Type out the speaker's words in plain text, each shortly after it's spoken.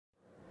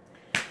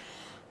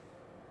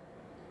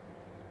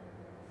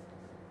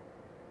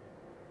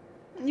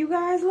You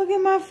guys, look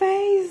at my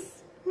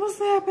face. What's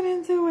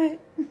happening to it?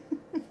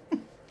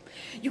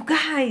 You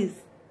guys,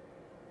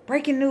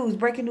 breaking news,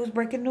 breaking news,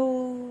 breaking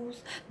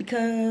news.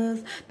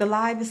 Because the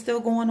live is still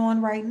going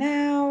on right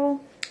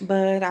now.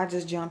 But I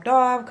just jumped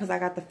off because I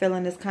got the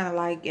feeling it's kind of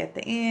like at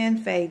the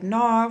end, fading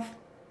off.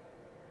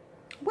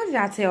 What did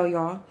I tell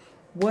y'all?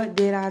 What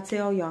did I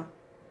tell y'all?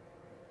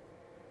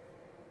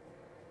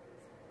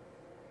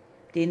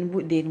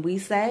 Didn't we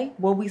say?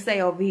 What we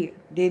say over here?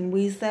 Didn't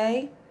we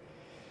say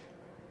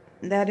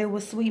that it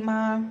was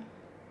Sweetma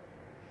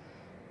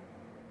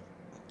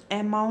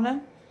and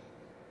Mona?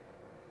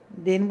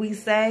 Didn't we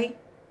say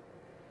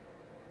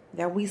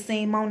that we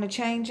seen Mona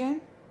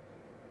changing?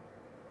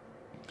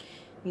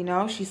 You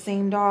know, she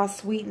seemed all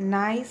sweet and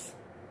nice.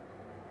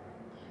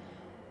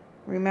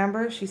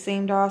 Remember, she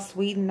seemed all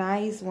sweet and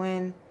nice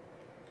when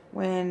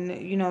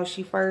you know,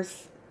 she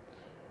first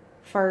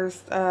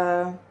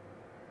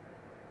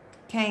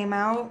came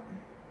out.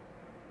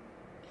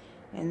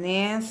 And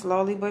then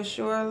slowly but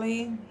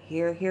surely,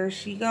 here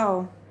she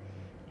go.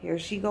 Here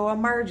she go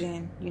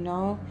emerging, you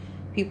know.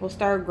 People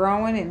start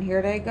growing and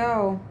here they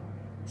go.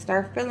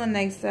 Start feeling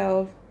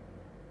themselves.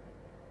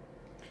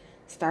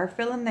 Start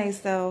feeling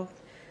themselves.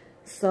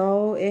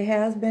 So it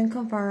has been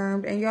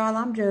confirmed. And y'all,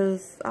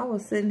 I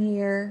was sitting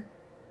here.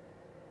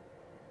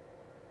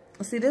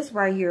 See, this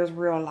right here is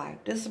real life.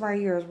 This right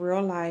here is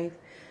real life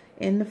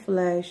in the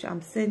flesh.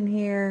 I'm sitting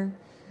here.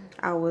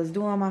 I was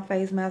doing my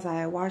face mask.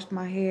 I had washed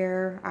my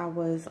hair. I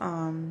was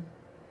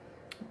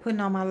putting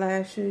on my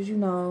lashes, you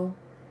know,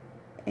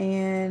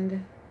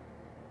 and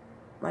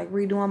like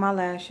redoing my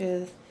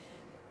lashes.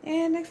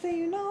 And next thing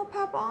you know,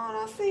 pop on,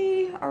 I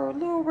see a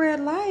little red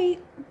light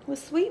with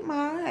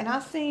Sweetma, and I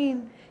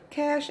seen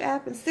Cash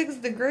App in 6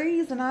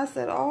 degrees, and I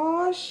said,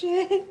 oh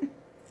shit.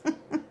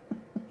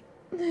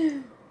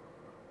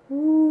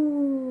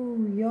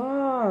 Ooh,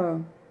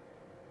 y'all.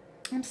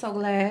 I'm so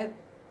glad.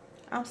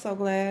 I'm so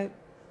glad.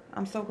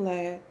 I'm so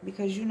glad.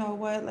 Because you know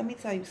what? Let me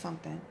tell you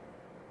something.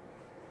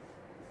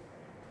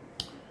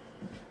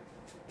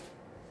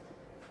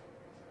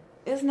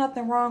 There's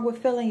nothing wrong with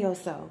feeling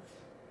yourself.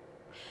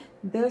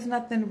 There's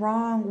nothing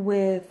wrong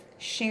with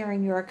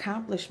sharing your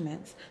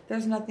accomplishments.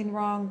 There's nothing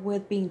wrong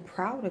with being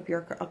proud of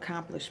your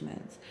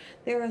accomplishments.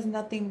 There is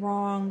nothing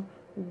wrong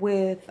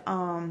with,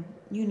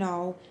 you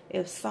know,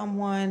 if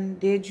someone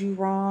did you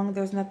wrong,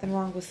 there's nothing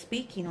wrong with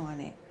speaking on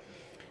it.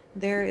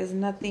 There is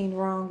nothing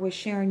wrong with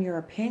sharing your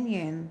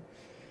opinion.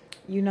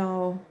 You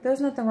know, there's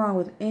nothing wrong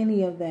with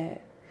any of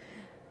that.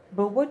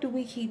 But what do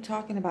we keep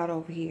talking about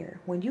over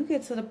here? When you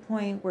get to the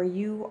point where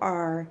you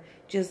are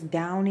just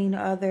downing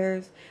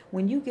others,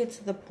 when you get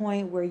to the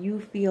point where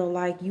you feel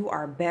like you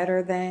are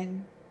better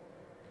than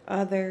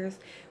others,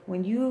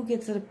 when you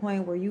get to the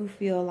point where you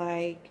feel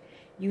like,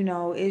 you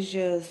know, it's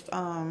just,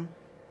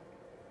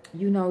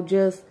 you know,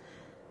 just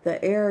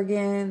the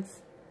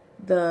arrogance,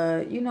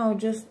 the, you know,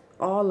 just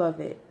all of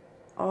it.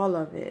 All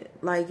of it.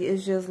 Like,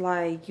 it's just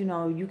like, you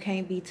know, you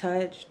can't be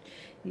touched.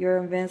 You're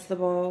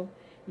invincible.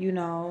 You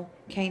know,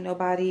 can't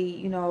nobody,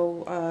 you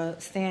know,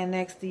 stand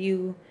next to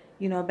you.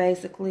 You know,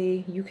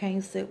 basically, you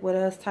can't sit with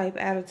us type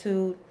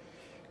attitude.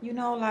 You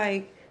know,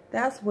 like,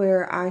 that's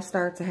where I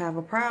start to have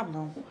a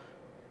problem.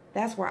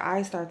 That's where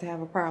I start to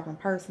have a problem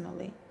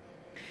personally.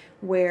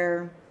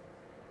 Where,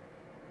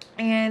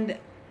 and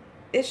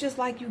it's just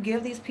like you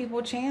give these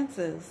people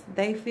chances.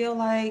 They feel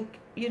like,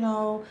 you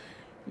know,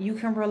 you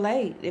can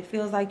relate. It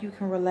feels like you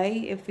can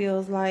relate. It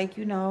feels like,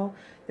 you know,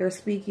 they're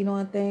speaking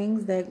on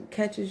things that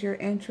catches your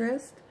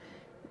interest.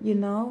 You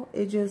know,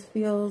 it just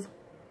feels,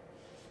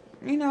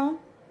 you know,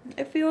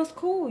 it feels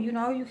cool. You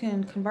know, you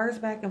can converse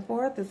back and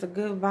forth. It's a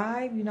good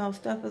vibe. You know,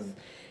 stuff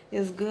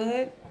is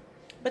good.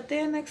 But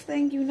then next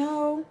thing you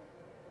know,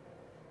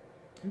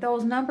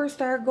 those numbers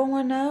start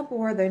going up,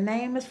 or their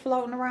name is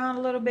floating around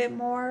a little bit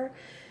more,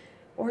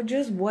 or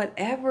just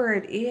whatever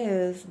it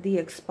is, the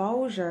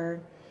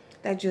exposure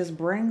that just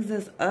brings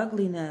this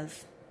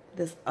ugliness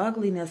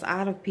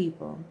out of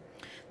people,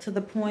 to the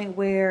point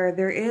where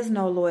there is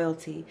no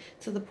loyalty,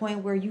 to the point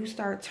where you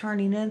start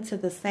turning into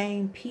the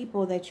same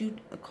people that you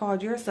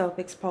called yourself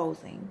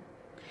exposing.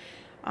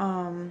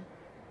 You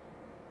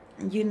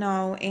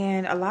know,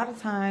 and a lot of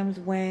times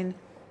when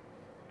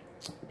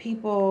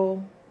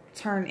people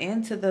turn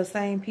into the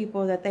same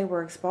people that they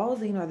were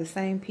exposing, or the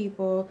same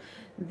people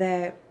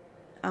that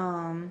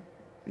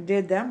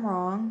did them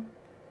wrong,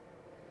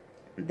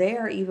 they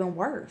are even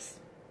worse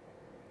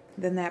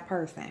than that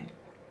person.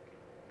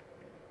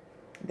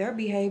 Their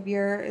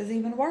behavior is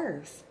even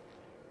worse.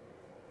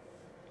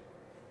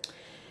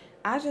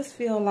 I just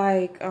feel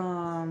like,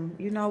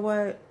 you know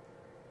what,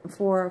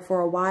 for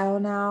a while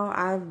now,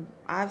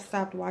 I've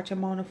stopped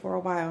watching Mona for a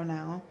while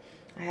now.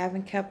 I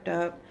haven't kept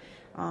up.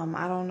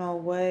 I don't know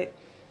what.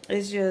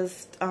 It's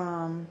just,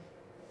 so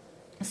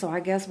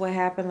I guess what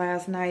happened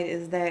last night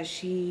is that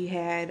she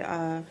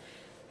had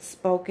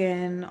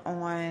spoken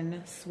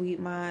on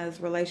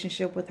Sweetma's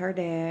relationship with her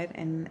dad,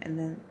 and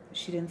then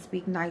she didn't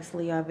speak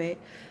nicely of it.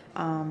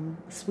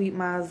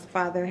 Sweetma's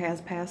father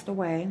has passed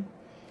away,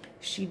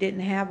 she didn't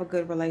have a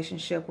good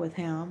relationship with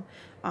him,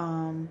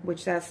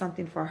 which that's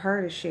something for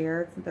her to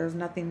share. There's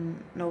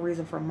no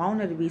reason for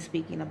Mona to be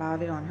speaking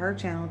about it on her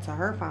channel to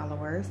her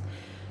followers.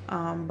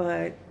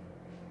 But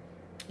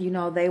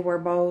they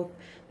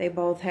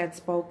both had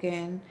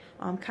spoken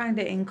kind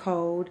of in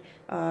code.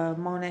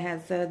 Mona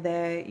had said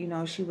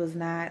that, she was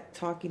not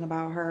talking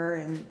about her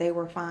and they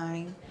were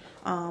fine.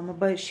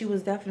 But she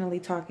was definitely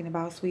talking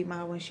about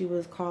Sweetma when she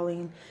was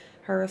calling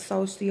her a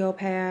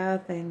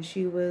sociopath, and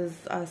she was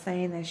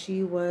saying that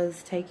she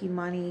was taking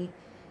money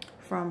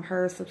from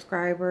her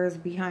subscribers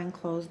behind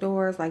closed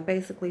doors. Like,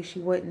 basically, she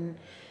wouldn't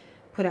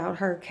put out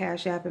her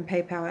Cash App and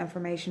PayPal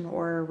information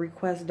or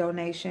request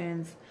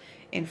donations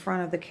in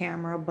front of the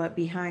camera, but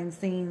behind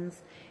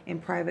scenes in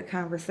private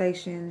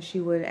conversations, she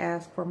would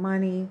ask for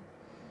money.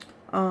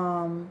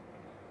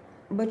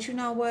 But you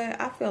know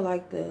what? I feel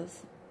like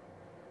this.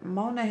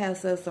 Mona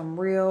has said some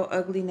real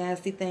ugly,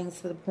 nasty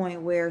things to the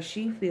point where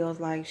she feels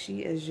like she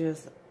is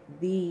just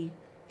the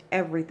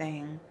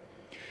everything.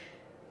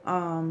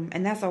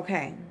 And that's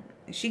okay.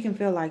 She can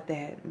feel like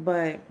that.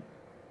 But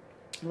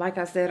like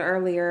I said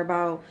earlier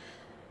about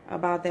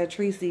that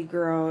Tracy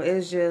girl,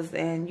 it's just,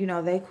 and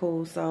they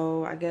cool,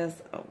 so I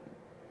guess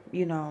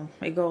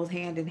it goes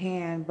hand in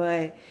hand.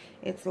 But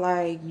it's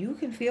like, you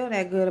can feel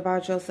that good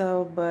about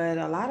yourself, but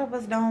a lot of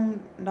us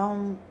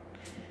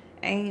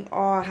ain't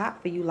all hot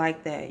for you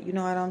like that. You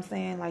know what I'm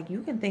saying? Like,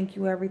 you can think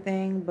you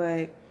everything,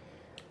 but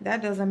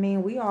that doesn't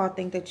mean we all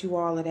think that you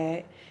all of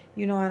that.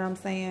 You know what I'm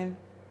saying?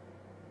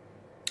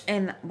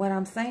 And what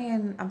I'm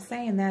saying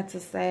that to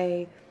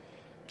say,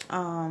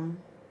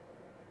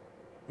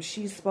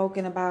 she's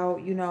spoken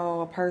about,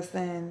 a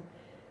person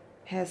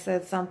has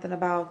said something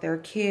about their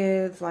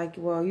kids, like,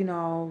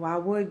 well, I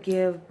would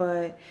give,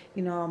 but,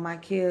 my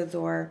kids,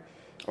 or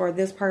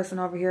this person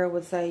over here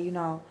would say,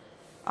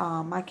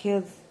 my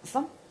kids,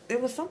 it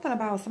was something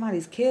about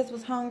somebody's kids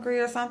was hungry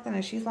or something,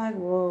 and she's like,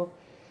 well,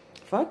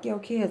 fuck your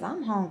kids,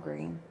 I'm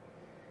hungry.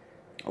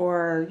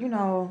 Or,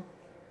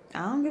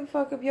 I don't give a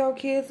fuck if your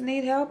kids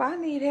need help, I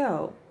need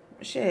help.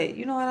 Shit,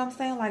 you know what I'm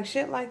saying? Like,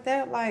 shit like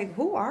that. Like,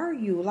 who are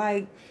you?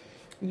 Like,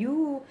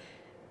 you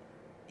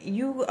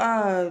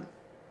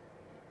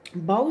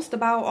boast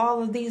about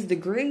all of these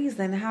degrees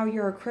and how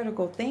you're a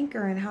critical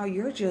thinker and how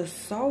you're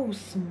just so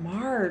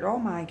smart. Oh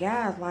my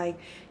God, like,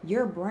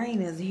 your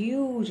brain is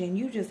huge and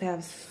you just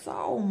have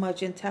so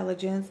much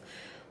intelligence,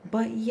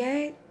 but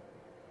yet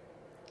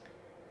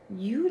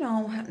you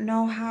don't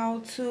know how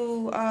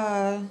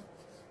to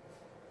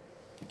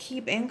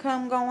keep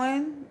income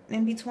going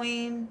in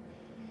between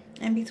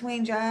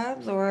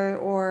jobs,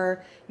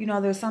 or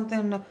there's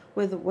something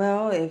with,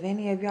 well, if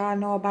any of y'all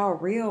know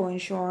about real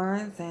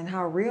insurance and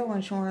how real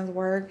insurance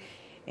work,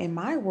 in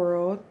my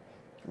world,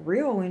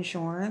 real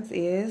insurance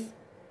is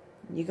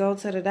you go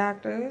to the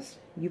doctors,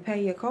 you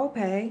pay your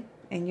copay,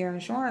 and your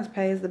insurance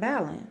pays the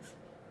balance.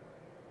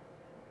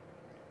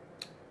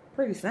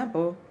 Pretty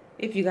simple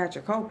if you got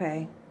your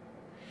copay.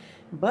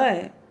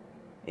 But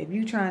if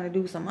you trying to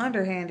do some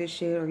underhanded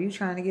shit, or you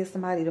trying to get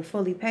somebody to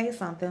fully pay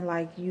something,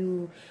 like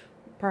you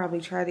probably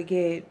try to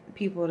get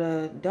people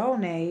to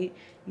donate,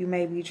 you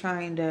may be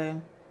trying to,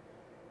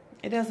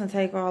 it doesn't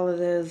take all of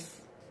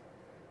this,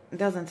 it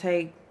doesn't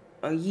take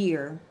a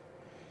year.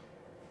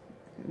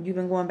 You've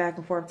been going back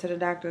and forth to the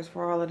doctors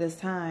for all of this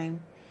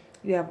time.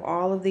 You have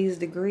all of these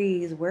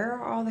degrees. Where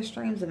are all the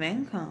streams of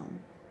income?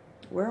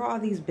 Where are all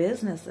these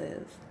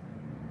businesses?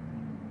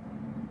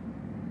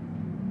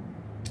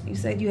 You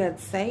said you had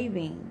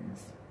savings.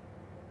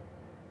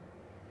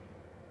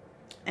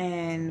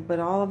 But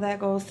all of that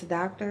goes to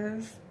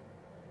doctors.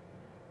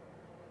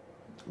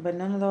 But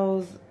none of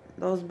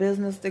those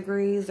business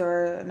degrees,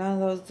 or none of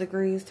those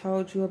degrees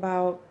told you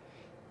about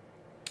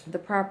the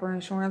proper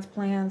insurance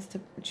plans to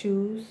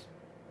choose.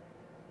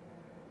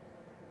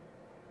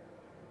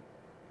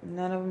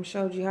 None of them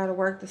showed you how to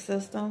work the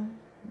system.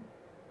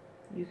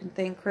 You can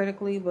think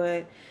critically,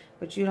 but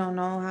you don't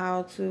know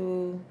how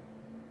to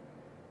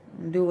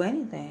do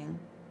anything.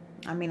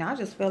 I mean, I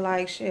just feel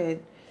like,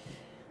 shit,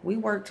 we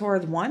work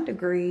towards one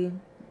degree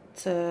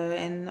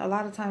and a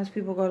lot of times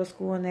people go to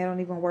school and they don't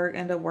even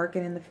end up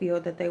working in the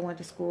field that they went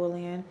to school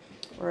in,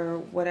 or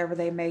whatever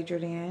they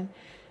majored in.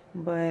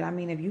 But I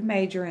mean, if you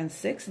major in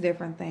 6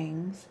 different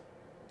things,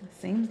 it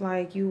seems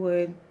like you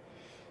would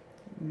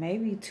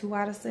maybe 2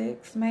 out of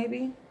 6,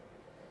 maybe.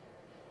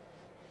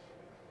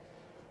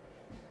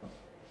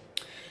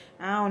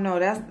 I don't know.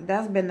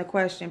 That's been the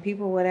question.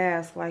 People would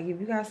ask, like, if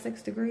you got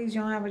 6 degrees,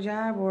 you don't have a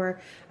job,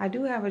 or I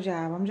do have a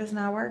job, I'm just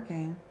not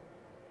working.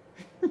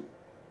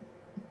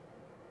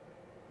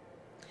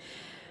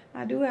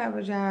 I do have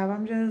a job.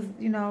 I'm just,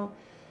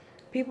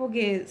 people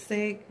get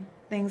sick,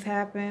 things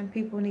happen,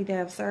 people need to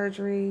have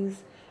surgeries,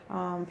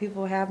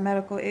 people have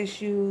medical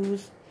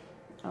issues,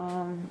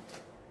 that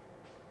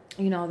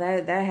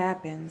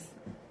happens.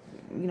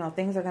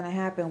 Things are going to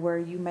happen where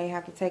you may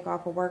have to take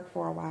off of work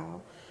for a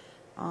while.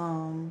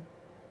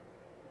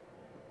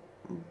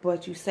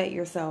 but you set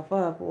yourself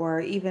up.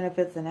 Or even if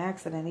it's an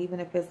accident, even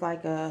if it's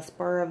like a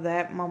spur of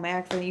that moment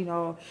accident, you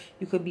know,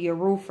 you could be a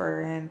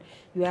roofer and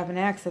you have an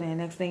accident.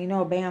 Next thing you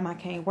know, bam, I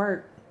can't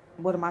work.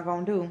 What am I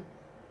going to do?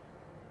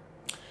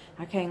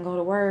 I can't go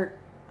to work.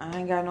 I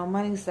ain't got no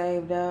money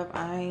saved up.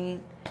 I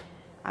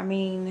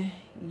mean,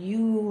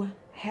 you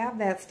have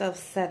that stuff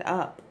set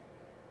up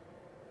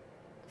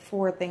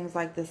for things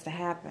like this to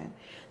happen.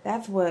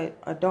 That's what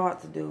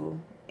adults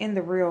do in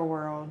the real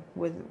world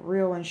with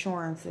real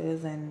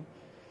insurances and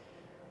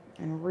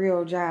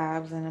real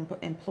jobs and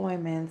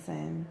employments.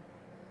 And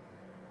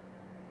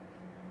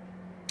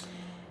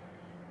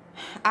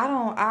I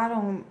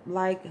don't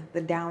like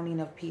the downing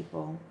of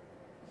people.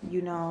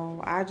 You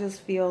know, I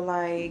just feel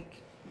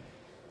like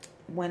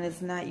when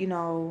it's not, you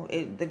know,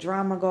 the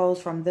drama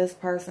goes from this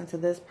person to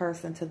this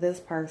person to this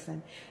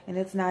person, and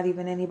it's not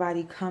even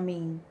anybody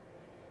coming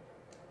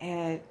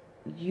at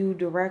you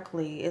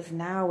directly. It's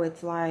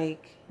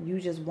like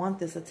you just want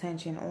this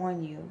attention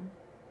on you.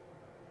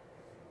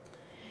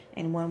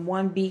 And when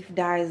one beef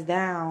dies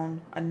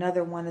down,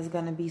 another one is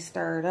going to be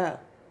stirred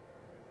up.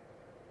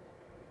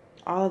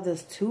 All of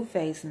this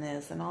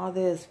two-facedness and all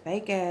this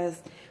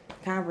fake-ass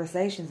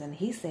conversations, and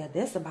he said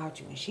this about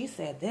you and she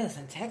said this,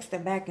 and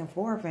texting back and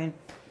forth. And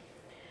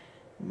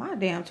my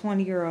damn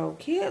 20-year-old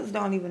kids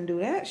don't even do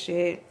that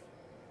shit.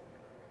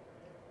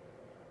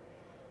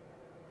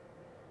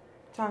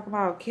 Talk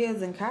about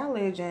kids in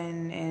college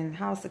and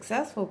how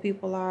successful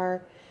people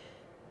are.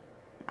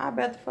 I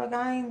bet the fuck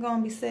I ain't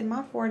gonna be sitting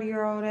my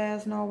 40-year-old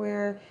ass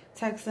nowhere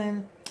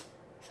texting,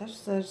 such and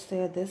such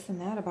said this and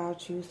that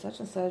about you, such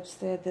and such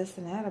said this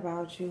and that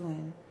about you,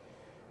 and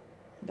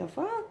the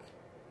fuck?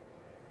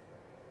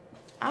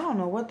 I don't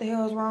know what the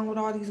hell is wrong with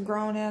all these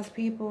grown ass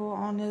people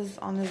on this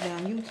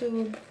damn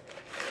YouTube.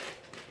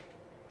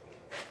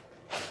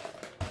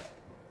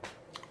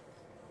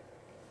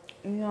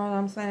 You know what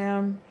I'm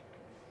saying?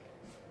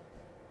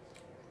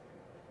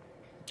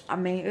 I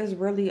mean, it's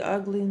really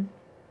ugly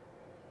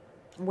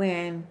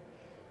when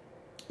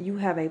you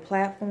have a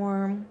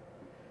platform,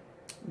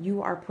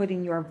 you are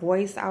putting your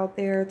voice out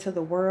there to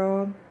the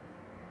world,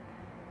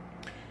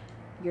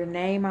 your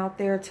name out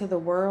there to the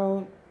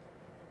world,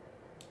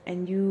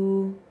 and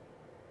you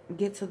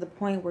get to the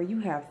point where you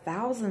have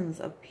thousands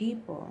of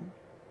people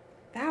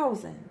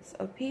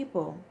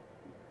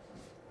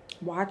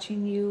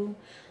watching you,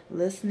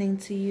 listening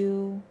to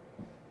you.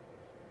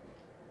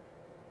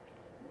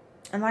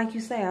 And like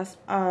you say,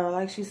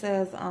 like she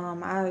says,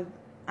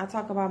 I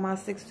talk about my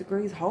 6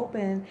 degrees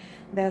hoping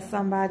that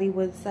somebody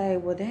would say,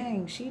 well,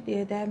 dang, she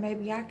did that.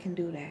 Maybe I can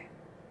do that.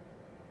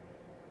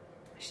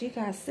 She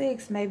got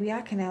 6. Maybe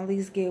I can at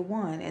least get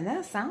 1. And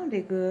that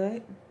sounded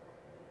good.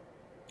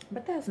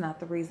 But that's not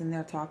the reason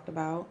they're talked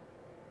about.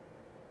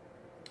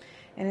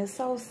 And it's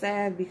so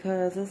sad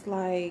because it's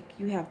like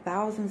you have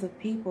thousands of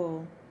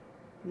people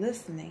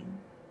listening.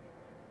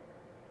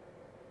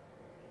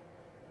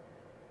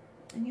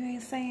 And you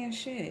ain't saying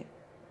shit.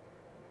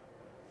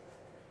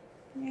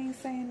 You ain't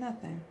saying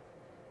nothing.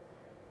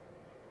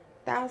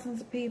 Thousands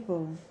of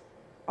people,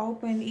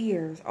 open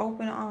ears,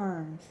 open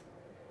arms,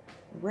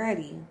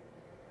 ready,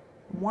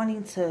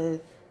 wanting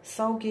to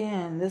soak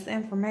in this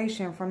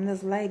information from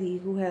this lady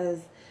who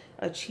has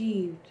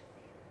achieved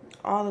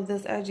all of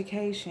this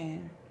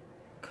education,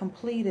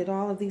 completed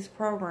all of these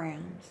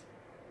programs,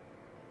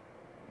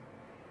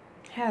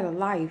 had a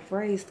life,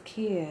 raised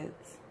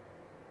kids,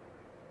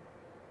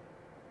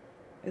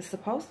 is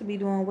supposed to be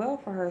doing well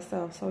for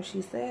herself, so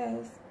she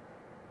says.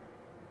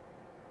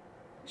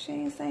 She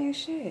ain't saying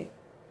shit.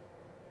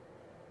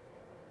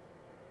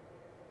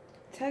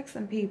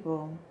 Texting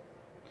people.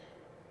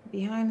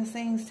 Behind the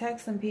scenes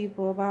texting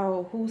people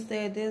about who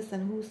said this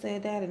and who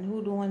said that and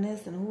who doing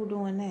this and who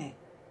doing that.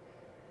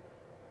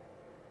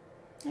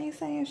 Ain't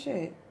saying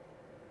shit.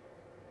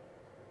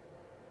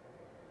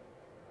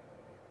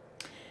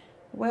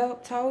 Well,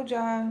 told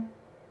y'all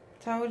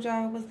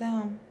it was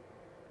them.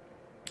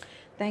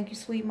 Thank you,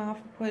 Sweetma,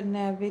 for putting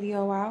that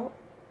video out.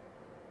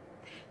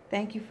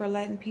 Thank you for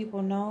letting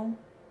people know.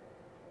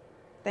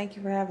 Thank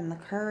you for having the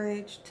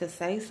courage to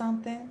say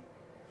something,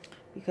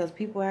 because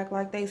people act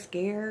like they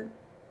scared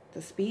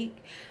to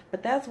speak.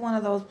 But that's one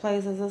of those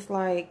places, it's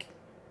like,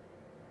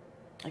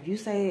 if you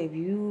say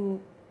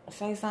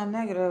something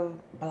negative,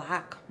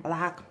 block.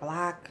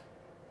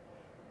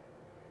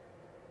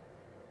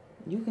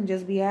 You can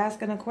just be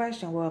asking a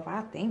question. Well, if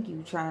I think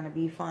you trying to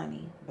be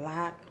funny,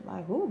 block.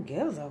 Like, who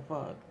gives a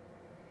fuck?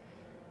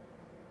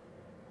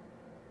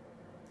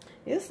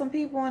 There's some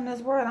people in this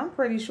world, I'm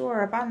pretty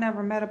sure, if I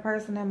never met a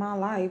person in my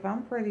life,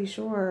 I'm pretty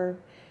sure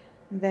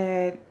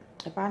that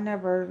if I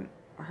never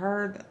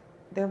heard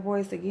their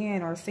voice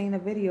again or seen a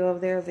video of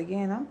theirs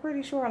again, I'm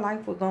pretty sure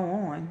life would go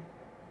on.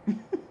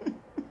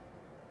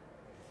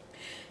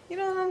 You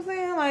know what I'm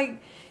saying? Like,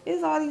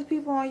 it's all these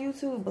people on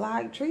YouTube,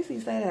 block.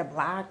 Tracy said that,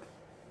 block.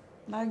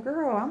 Like,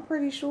 girl, I'm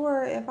pretty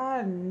sure if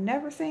I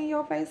never seen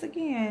your face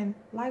again,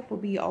 life will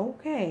be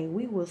okay.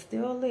 We will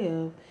still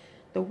live.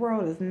 The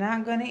world is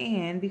not going to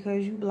end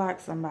because you block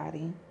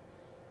somebody.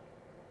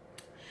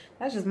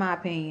 That's just my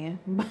opinion.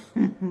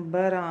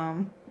 But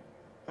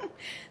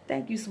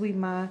thank you,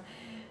 Sweetma.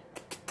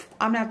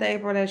 I'm not the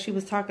April that she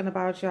was talking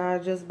about,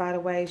 y'all. Just by the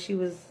way, she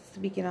was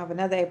speaking of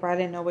another April. I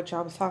didn't know what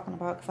y'all was talking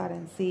about because I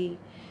didn't see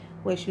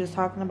what she was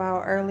talking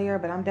about earlier.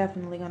 But I'm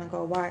definitely going to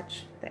go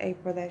watch the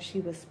April that she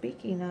was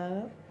speaking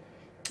of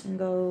and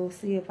go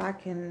see if I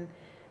can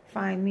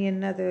find me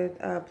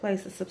another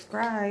place to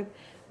subscribe.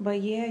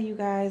 But yeah, you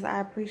guys, I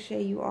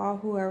appreciate you all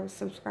who are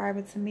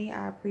subscribing to me.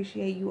 I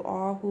appreciate you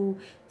all who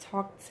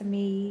talk to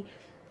me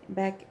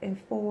back and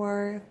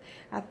forth.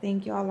 I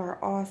think y'all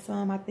are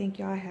awesome. I think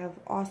y'all have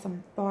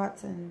awesome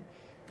thoughts, and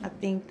I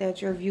think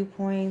that your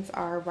viewpoints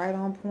are right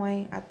on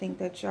point. I just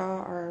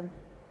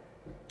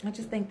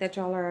think that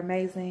y'all are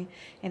amazing,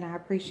 and I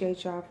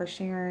appreciate y'all for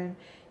sharing,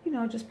 you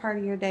know, just part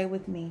of your day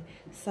with me.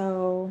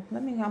 So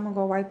I'm gonna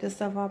go wipe this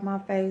stuff off my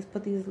face,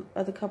 put these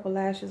other couple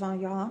lashes on,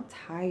 y'all. I'm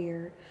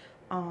tired.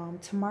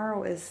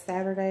 Tomorrow is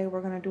Saturday.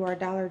 We're gonna do our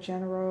Dollar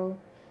General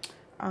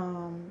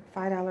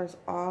 $5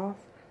 off,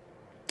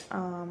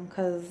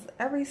 because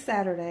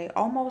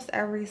almost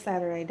every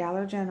Saturday,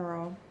 Dollar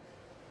General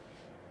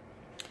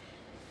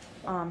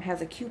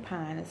has a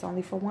coupon. It's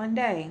only for one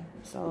day.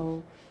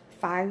 So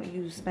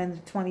you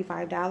spend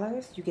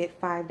 $25, you get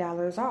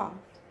 $5 off.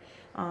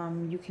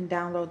 You can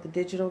download the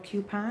digital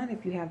coupon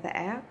if you have the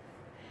app,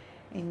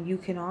 and you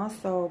can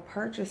also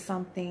purchase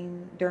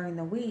something during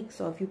the week.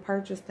 So if you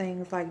purchase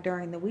things like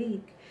during the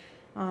week,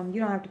 you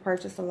don't have to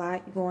purchase a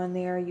lot. You go in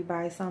there, you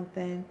buy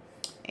something,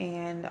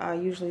 and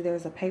usually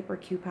there's a paper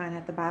coupon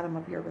at the bottom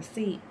of your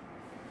receipt.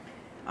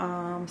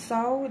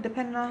 So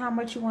depending on how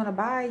much you want to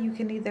buy, you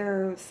can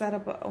either set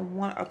up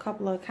a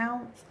couple of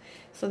accounts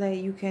so that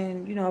you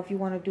can, you know, if you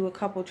want to do a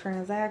couple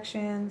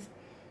transactions,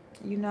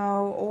 you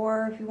know,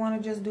 or if you want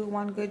to just do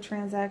one good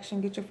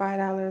transaction, get your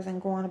 $5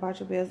 and go on about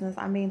your business.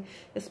 I mean,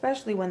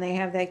 especially when they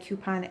have that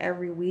coupon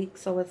every week.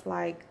 So it's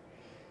like,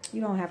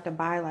 you don't have to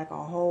buy like a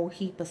whole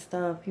heap of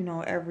stuff, you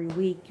know, every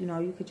week. You know,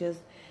 you could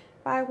just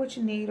buy what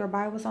you need or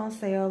buy what's on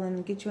sale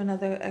and get you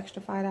another extra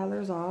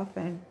 $5 off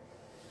and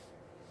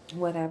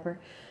whatever.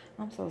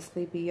 I'm so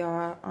sleepy,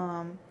 y'all.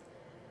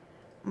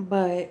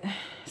 But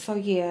so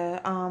yeah,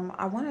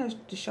 I wanted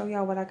to show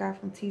y'all what I got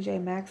from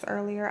TJ Maxx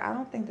earlier. I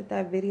don't think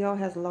that video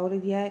has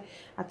loaded yet.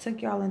 I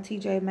took y'all in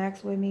TJ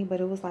Maxx with me, but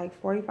it was like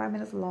 45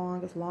 minutes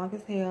long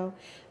as hell.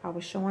 I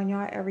was showing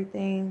y'all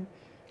everything,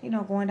 you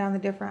know, going down the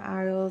different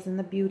aisles and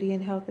the beauty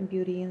and health and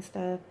beauty and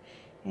stuff,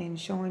 and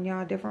showing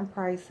y'all different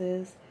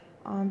prices,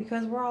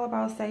 because we're all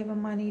about saving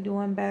money,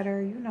 doing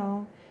better, you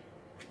know.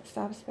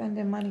 Stop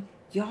spending money.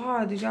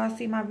 Y'all, did y'all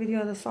see my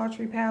video of the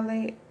sultry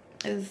palette?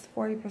 Is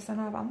 40%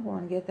 off. I'm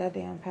going to get that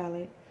damn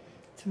palette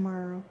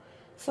tomorrow.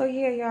 So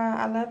yeah, y'all,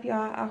 I love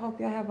y'all. I hope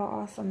y'all have an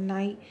awesome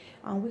night.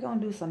 We're going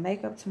to do some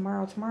makeup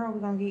tomorrow. Tomorrow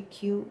we're going to get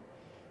cute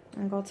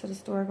and go to the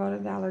store, go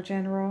to Dollar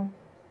General.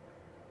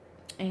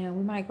 And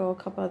we might go a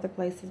couple other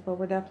places, but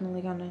we're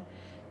definitely going to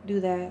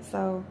do that.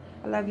 So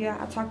I love y'all.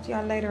 I'll talk to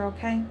y'all later,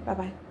 okay?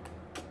 Bye-bye.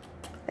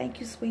 Thank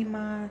you,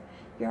 Sweetma.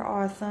 You're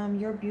awesome.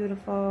 You're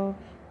beautiful.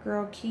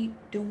 Girl, keep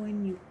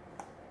doing you.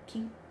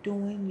 Keep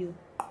doing you.